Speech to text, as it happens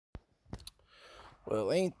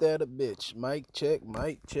Well, ain't that a bitch? Mic check,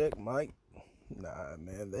 mic check, mic. Nah,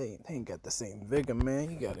 man, they ain't got the same vigor,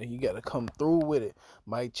 man. You gotta come through with it.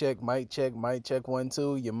 Mic check, mic check, mic check 1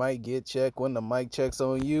 2. You might get checked when the mic checks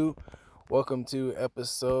on you. Welcome to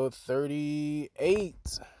episode 38.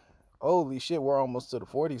 Holy shit, we're almost to the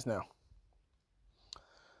 40s now.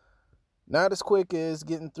 Not as quick as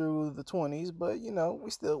getting through the 20s, but you know,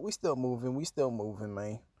 we still moving,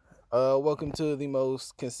 man. Welcome to the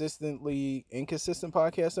most consistently inconsistent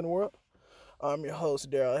podcast in the world. I'm your host,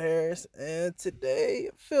 Daryl Harris, and today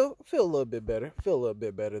feel a little bit better. Feel a little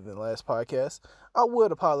bit better than last podcast. I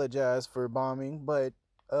would apologize for bombing, but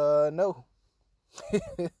no.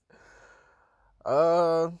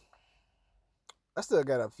 I still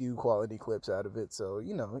got a few quality clips out of it, so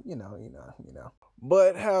you know.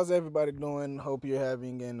 But how's everybody doing? Hope you're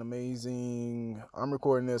having an amazing... I'm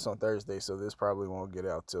recording this on Thursday, so this probably won't get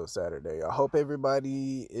out till Saturday. I hope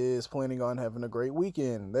everybody is planning on having a great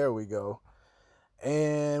weekend. There we go.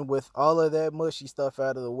 And with all of that mushy stuff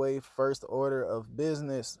out of the way, first order of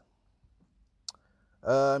business.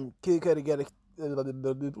 Kid Cudi got a...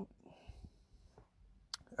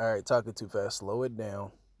 Alright, talking too fast. Slow it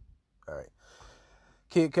down. Alright.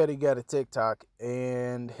 Kid Cudi got a TikTok,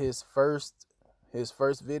 and his first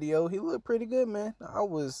video, he looked pretty good, man. I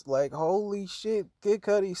was like, holy shit, Kid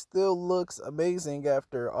Cudi still looks amazing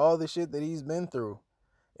after all the shit that he's been through.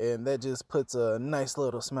 And that just puts a nice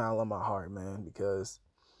little smile on my heart, man, because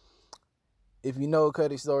if you know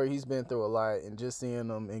Cudi's story, he's been through a lot, and just seeing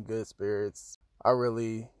him in good spirits, I'm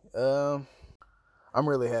really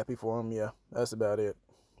happy for him. Yeah, that's about it.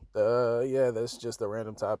 Yeah, that's just a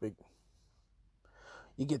random topic.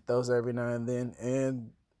 You get those every now and then.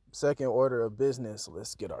 And second order of business,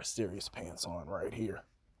 let's get our serious pants on right here.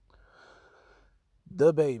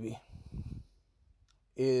 DaBaby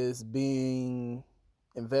is being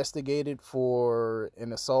investigated for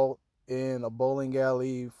an assault in a bowling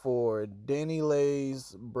alley for Danny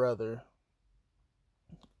Lay's brother.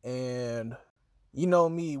 And you know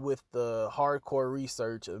me with the hardcore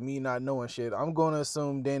research of me not knowing shit. I'm going to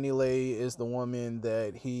assume Danny Lay is the woman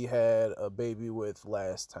that he had a baby with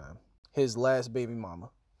last time. His last baby mama.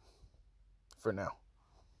 For now.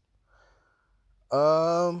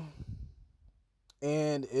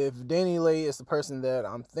 And if Danny Lay is the person that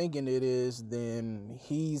I'm thinking it is, then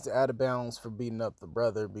he's out of bounds for beating up the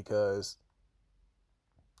brother, because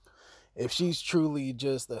if she's truly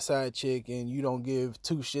just a side chick and you don't give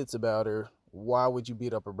two shits about her, why would you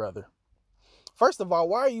beat up her brother? First of all,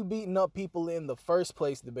 why are you beating up people in the first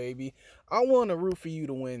place, DaBaby? I want to root for you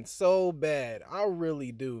to win so bad. I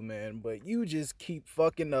really do, man. But you just keep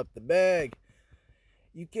fucking up the bag.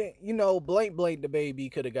 You can't, blank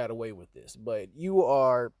DaBaby could have got away with this, but you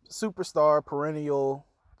are superstar, perennial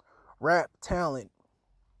rap talent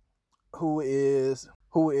who is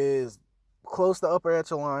close to upper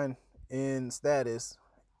echelon in status.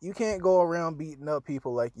 You can't go around beating up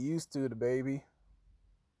people like you used to, DaBaby.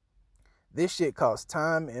 This shit costs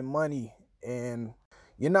time and money, and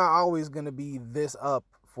you're not always going to be this up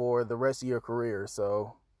for the rest of your career,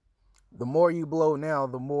 so the more you blow now,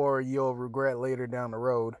 the more you'll regret later down the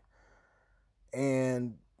road.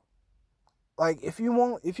 And like, if you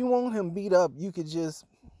want him beat up, you could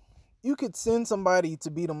send somebody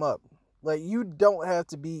to beat him up. Like, you don't have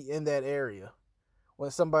to be in that area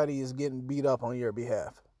when somebody is getting beat up on your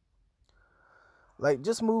behalf. Like,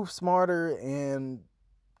 just move smarter and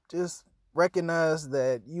just recognize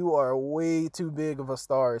that you are way too big of a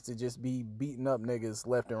star to just be beating up niggas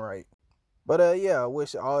left and right. But yeah, I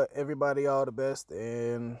wish everybody all the best,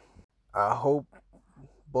 and I hope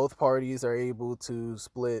both parties are able to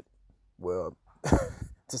split. Well,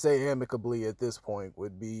 to say amicably at this point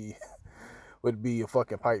would be a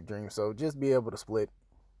fucking pipe dream. So just be able to split,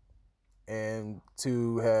 and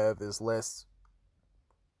to have as little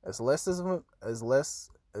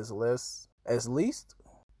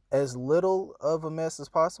of a mess as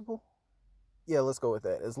possible. Yeah, let's go with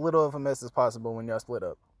that. As little of a mess as possible when y'all split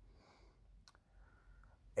up.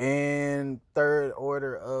 And third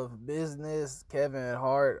order of business, Kevin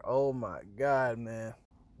Hart. Oh my God, man.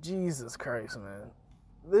 Jesus Christ, man.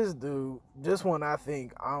 This dude, just when I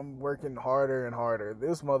think I'm working harder and harder,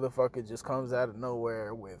 this motherfucker just comes out of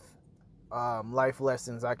nowhere with life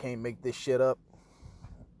lessons. I can't make this shit up.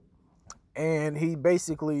 And he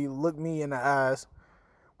basically looked me in the eyes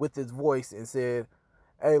with his voice and said,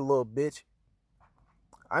 "Hey, little bitch,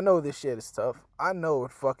 I know this shit is tough. I know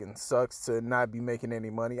it fucking sucks to not be making any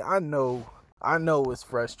money. I know it's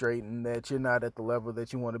frustrating that you're not at the level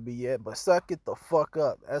that you want to be yet, but suck it the fuck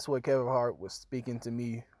up." That's what Kevin Hart was speaking to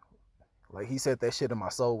me. Like, he said that shit in my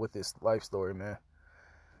soul with his life story, man.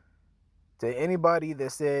 To anybody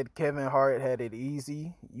that said Kevin Hart had it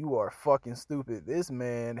easy, you are fucking stupid. This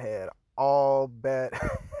man had all bad,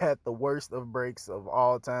 had the worst of breaks of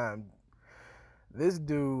all time. This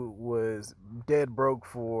dude was dead broke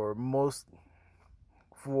for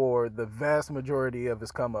the vast majority of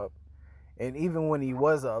his come up. And even when he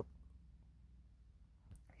was up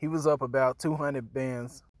about 200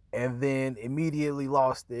 bands and then immediately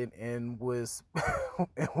lost it and was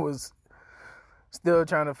was still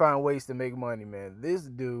trying to find ways to make money, man. This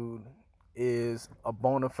dude is a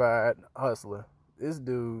bona fide hustler. This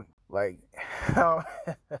dude, like, how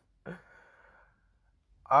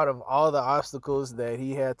out of all the obstacles that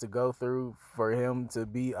he had to go through for him to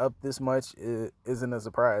be up this much, it isn't a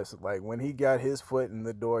surprise. Like, when he got his foot in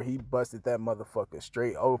the door, he busted that motherfucker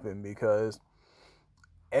straight open, because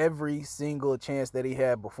every single chance that he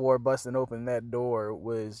had before busting open that door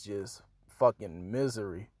was just fucking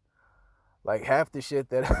misery. Like, half the shit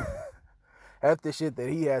that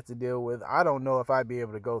he had to deal with, I don't know if I'd be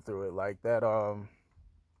able to go through it. Like that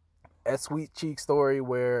Sweet Cheek story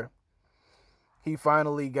where he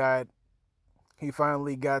finally got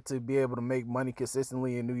to be able to make money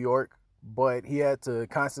consistently in New York, but he had to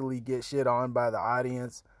constantly get shit on by the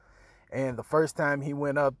audience. And the first time he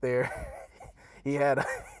went up there, he had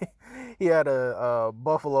a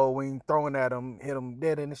buffalo wing thrown at him, hit him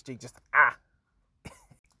dead in his cheek, just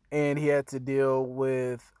and he had to deal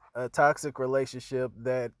with a toxic relationship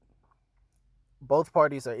that both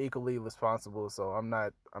parties are equally responsible. So I'm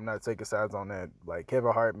not taking sides on that. Like,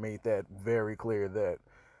 Kevin Hart made that very clear that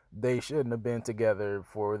they shouldn't have been together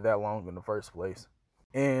for that long in the first place.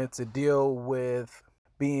 And to deal with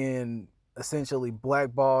being essentially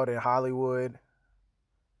blackballed in Hollywood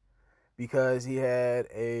because he had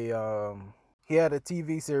a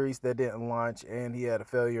TV series that didn't launch, and he had a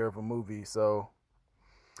failure of a movie. So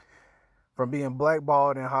from being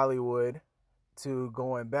blackballed in Hollywood to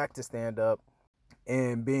going back to stand up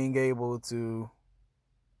and being able to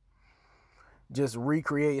just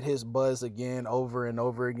recreate his buzz again over and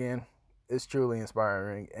over again, it's truly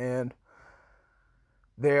inspiring. And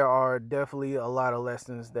there are definitely a lot of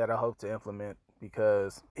lessons that I hope to implement,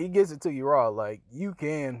 because he gets it to you raw. Like, you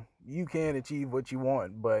can achieve what you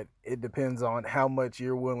want, but it depends on how much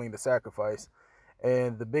you're willing to sacrifice.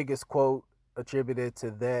 And the biggest quote attributed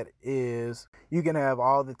to that is, you can have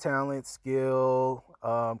all the talent, skill,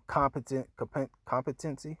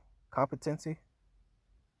 competency.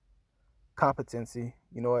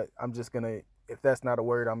 You know what? I'm just gonna, if that's not a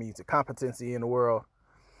word, I'm gonna use it. Competency in the world.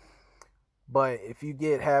 But if you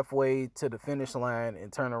get halfway to the finish line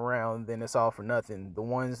and turn around, then it's all for nothing. The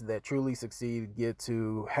ones that truly succeed get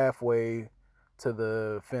to halfway to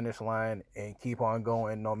the finish line and keep on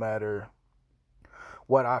going no matter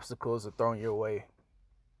what obstacles are thrown your way.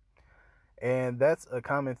 And that's a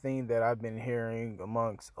common theme that I've been hearing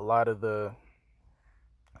amongst a lot of the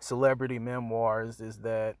celebrity memoirs, is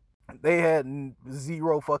that they had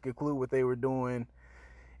zero fucking clue what they were doing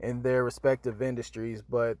in their respective industries,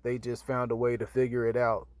 but they just found a way to figure it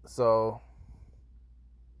out. So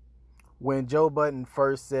when Joe Budden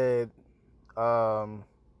first said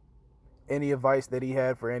any advice that he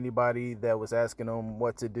had for anybody that was asking him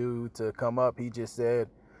what to do to come up, he just said,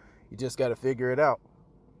 you just got to figure it out.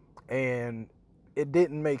 And it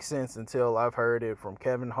didn't make sense until I've heard it from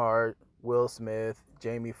Kevin Hart, Will Smith,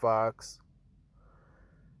 Jamie Foxx,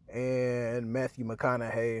 and Matthew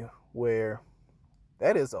McConaughey, where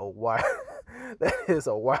that is a wild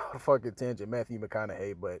fucking tangent, Matthew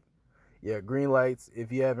McConaughey. But yeah, Green Lights, if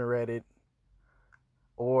you haven't read it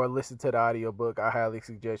or listened to the audiobook, I highly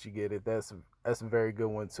suggest you get it. That's a very good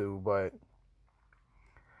one too. But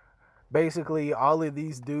basically, all of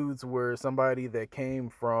these dudes were somebody that came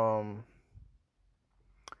from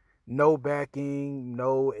no backing,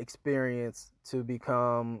 no experience, to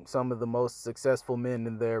become some of the most successful men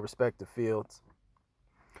in their respective fields.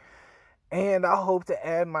 And I hope to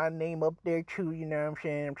add my name up there too, you know what I'm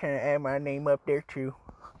saying? I'm trying to add my name up there too.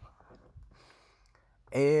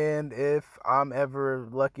 And if I'm ever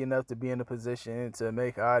lucky enough to be in a position to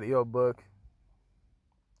make an audiobook,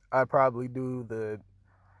 I'd probably do the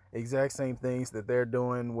exact same things that they're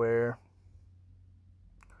doing, where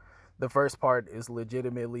the first part is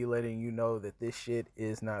legitimately letting you know that this shit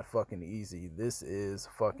is not fucking easy. This is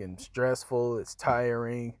fucking stressful. It's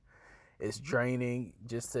tiring. It's draining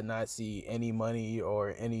just to not see any money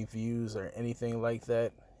or any views or anything like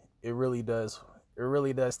that. It really does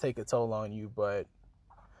take a toll on you, but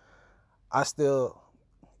I still,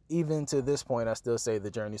 even to this point, I still say the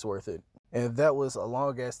journey's worth it. And that was a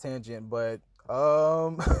long ass tangent, but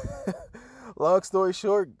Long story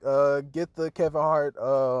short, get the Kevin Hart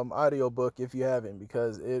audiobook if you haven't,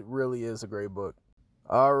 because it really is a great book.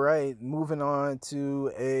 All right, moving on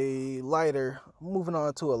to a lighter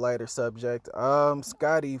subject.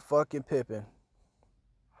 Scottie fucking Pippen.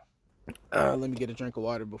 Let me get a drink of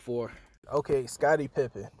water before. Okay, Scottie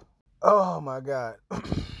Pippen. Oh my God.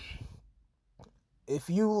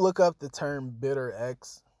 If you look up the term bitter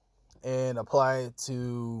ex and apply it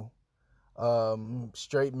to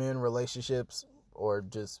straight men relationships or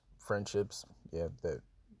just friendships, yeah.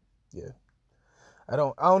 I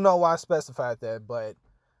don't know why I specified that, but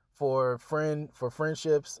for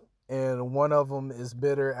friendships, and one of them is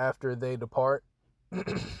bitter after they depart,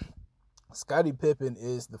 Scottie Pippen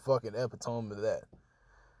is the fucking epitome of that.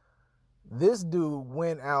 This dude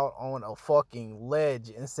went out on a fucking ledge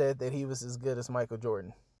and said that he was as good as Michael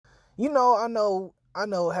Jordan. You know, I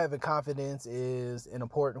know having confidence is an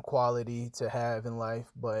important quality to have in life,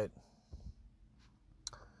 but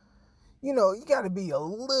you know, you got to be a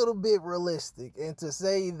little bit realistic. And to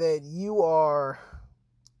say that you are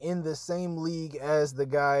in the same league as the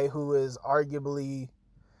guy who is arguably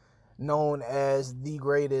known as the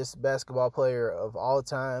greatest basketball player of all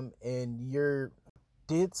time, and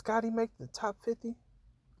did Scottie make the top 50?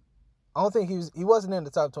 I don't think he wasn't in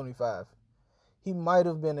the top 25. He might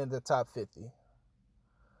have been in the top 50.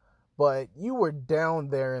 But you were down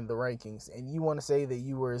there in the rankings, and you want to say that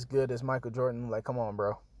you were as good as Michael Jordan? Like, come on,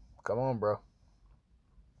 bro. Come on, bro.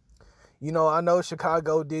 You know, I know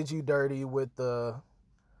Chicago did you dirty with the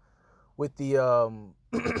with the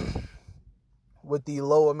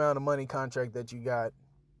low amount of money contract that you got.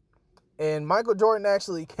 And Michael Jordan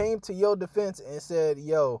actually came to your defense and said,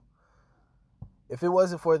 yo, if it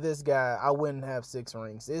wasn't for this guy, I wouldn't have 6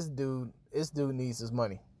 rings. This dude needs his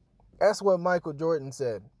money. That's what Michael Jordan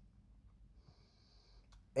said.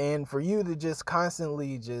 And for you to just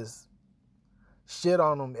constantly just shit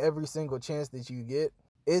on him every single chance that you get,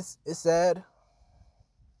 it's sad,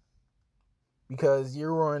 because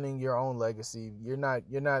you're ruining your own legacy. You're not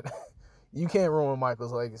you can't ruin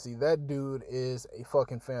Michael's legacy. That dude is a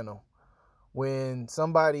fucking phantom. When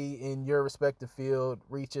somebody in your respective field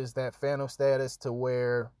reaches that phantom status to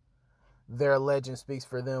where their legend speaks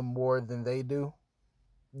for them more than they do,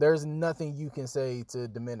 there's nothing you can say to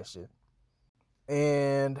diminish it.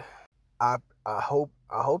 And I hope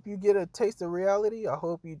you get a taste of reality. I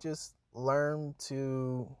hope you just learn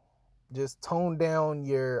to just tone down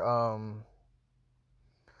your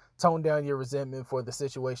resentment for the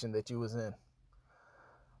situation that you was in.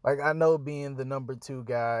 Like, I know being the number 2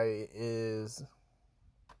 guy it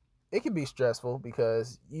can be stressful,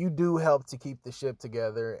 because you do help to keep the ship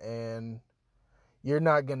together, and you're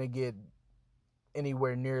not going to get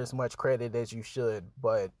anywhere near as much credit as you should.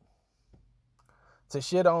 But to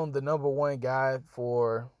shit on the number 1 guy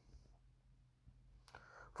for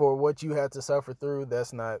what you had to suffer through,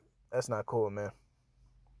 that's not cool, man.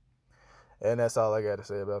 And that's all I got to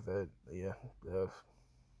say about that. Yeah,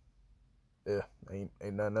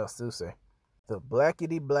 ain't nothing else to say. The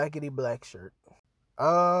blackety black shirt.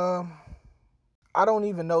 I don't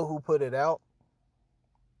even know who put it out,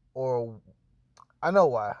 or I know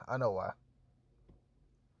why.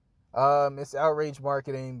 It's outrage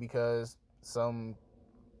marketing, because some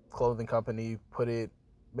clothing company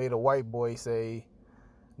made a white boy say,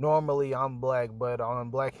 normally I'm black, but on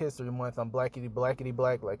Black History Month I'm blackety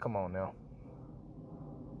black. Like, come on now.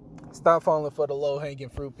 Stop falling for the low-hanging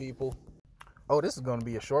fruit, people. Oh, this is going to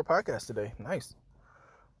be a short podcast today. Nice.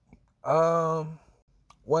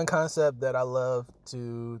 One concept that I love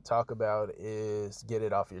to talk about is get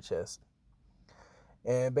it off your chest.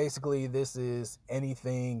 And basically, this is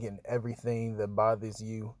anything and everything that bothers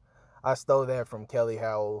you. I stole that from Kelly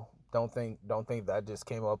Howell. Don't think that I just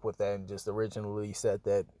came up with that and just originally said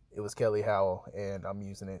that it was Kelly Howell and I'm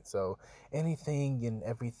using it. So, anything and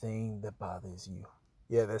everything that bothers you.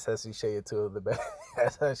 Yeah, that's how she say it to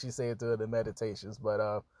the meditations.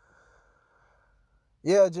 But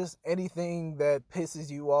yeah, just anything that pisses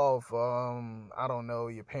you off. I don't know,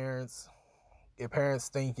 your parents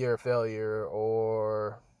think you're a failure,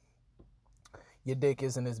 or your dick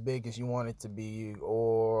isn't as big as you want it to be,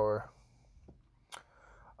 or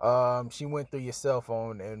she went through your cell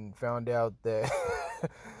phone and found out that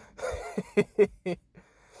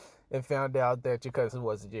your cousin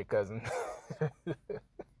wasn't your cousin.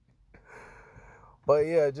 But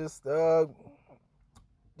yeah, just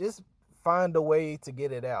find a way to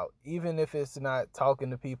get it out, even if it's not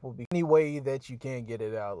talking to people. Any way that you can get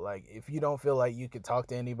it out. Like, if you don't feel like you could talk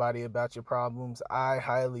to anybody about your problems, I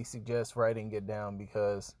highly suggest writing it down,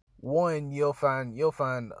 because one, you'll find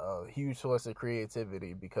a huge source of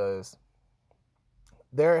creativity, because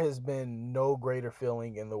there has been no greater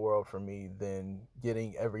feeling in the world for me than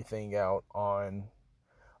getting everything out on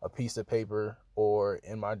a piece of paper or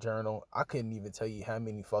in my journal. I couldn't even tell you how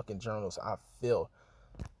many fucking journals I fill.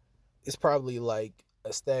 It's probably like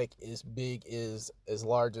a stack as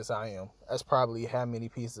large as I am. That's probably how many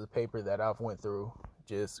pieces of paper that I've went through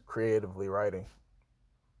just creatively writing.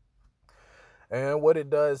 And what it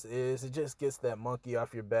does is it just gets that monkey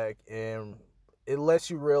off your back, and it lets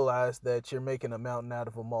you realize that you're making a mountain out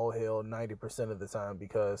of a molehill 90% of the time,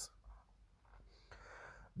 because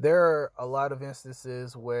there are a lot of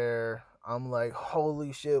instances where I'm like,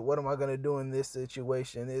 holy shit, what am I going to do in this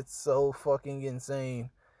situation? It's so fucking insane.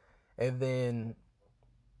 And then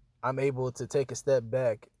I'm able to take a step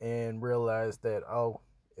back and realize that, oh,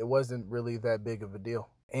 it wasn't really that big of a deal.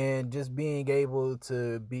 And just being able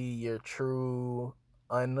to be your true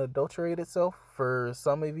unadulterated self. For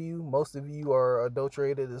some of you, most of you are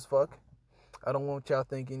adulterated as fuck. I don't want y'all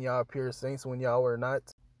thinking y'all pure saints when y'all are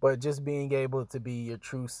not. But just being able to be your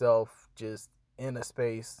true self, just in a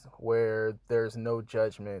space where there's no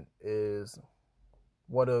judgment, is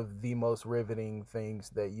one of the most riveting things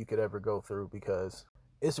that you could ever go through, because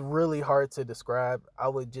it's really hard to describe. I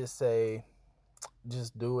would just say,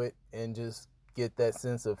 just do it and just get that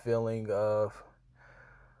sense of feeling of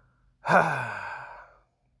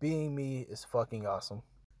being me is fucking awesome.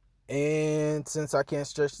 And since I can't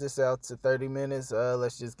stretch this out to 30 minutes,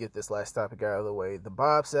 let's just get this last topic out of the way. The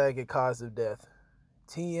Bob Saget cause of death,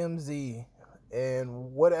 TMZ,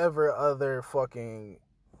 and whatever other fucking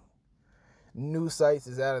news sites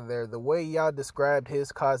is out of there. The way y'all described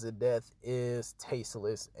his cause of death is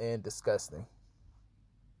tasteless and disgusting.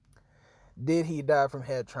 Did he die from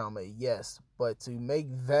head trauma? Yes. But to make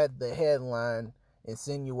that the headline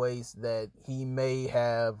insinuates that he may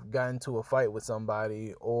have gotten into a fight with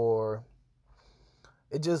somebody, or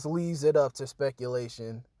it just leaves it up to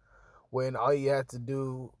speculation, when all you had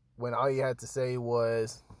to say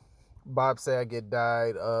was Bob Saget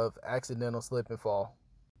died of accidental slip and fall.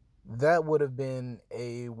 That would have been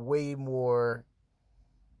a way more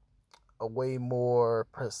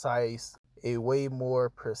precise.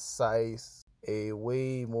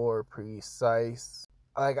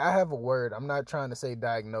 Like, I have a word. I'm not trying to say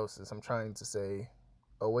diagnosis. I'm trying to say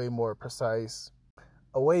a way more precise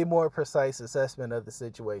assessment of the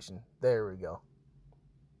situation. There we go.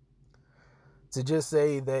 To just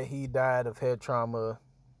say that he died of head trauma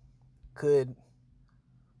could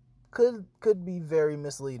be very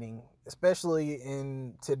misleading, especially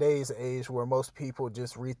in today's age where most people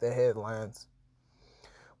just read the headlines,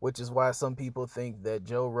 which is why some people think that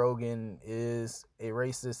Joe Rogan is a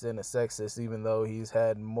racist and a sexist, even though he's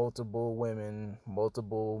had multiple women,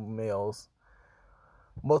 multiple males,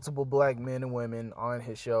 multiple black men and women on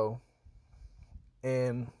his show.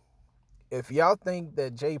 And if y'all think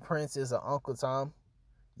that Jay Prince is an Uncle Tom,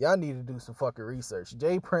 y'all need to do some fucking research.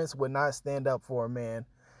 Jay Prince would not stand up for a man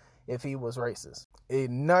if he was racist.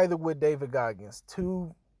 Neither would David Goggins.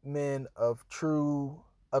 Two men of true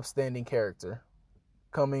upstanding character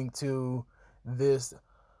coming to this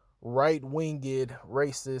right-winged,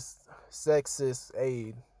 racist, sexist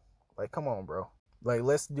aid. Like, come on, bro. Like,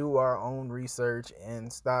 let's do our own research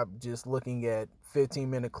and stop just looking at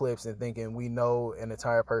 15-minute clips and thinking we know an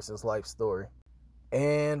entire person's life story.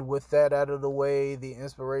 And with that out of the way, the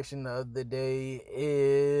inspiration of the day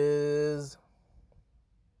is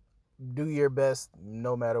do your best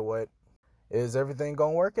no matter what. Is everything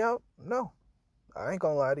gonna work out? No. I ain't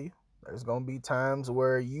gonna lie to you. There's gonna be times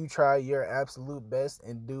where you try your absolute best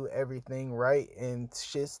and do everything right and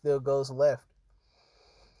shit still goes left.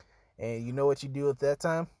 And you know what you do at that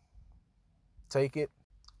time? Take it,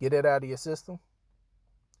 get it out of your system,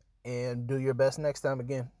 and do your best next time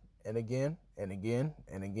again and again and again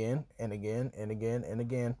and again and again and again and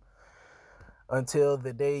again, until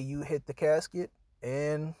the day you hit the casket,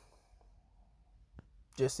 and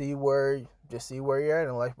just see where you're at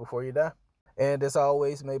in life before you die. And as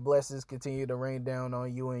always, may blessings continue to rain down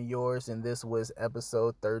on you and yours. And this was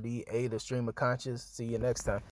episode 38 of Stream of Conscious. See you next time.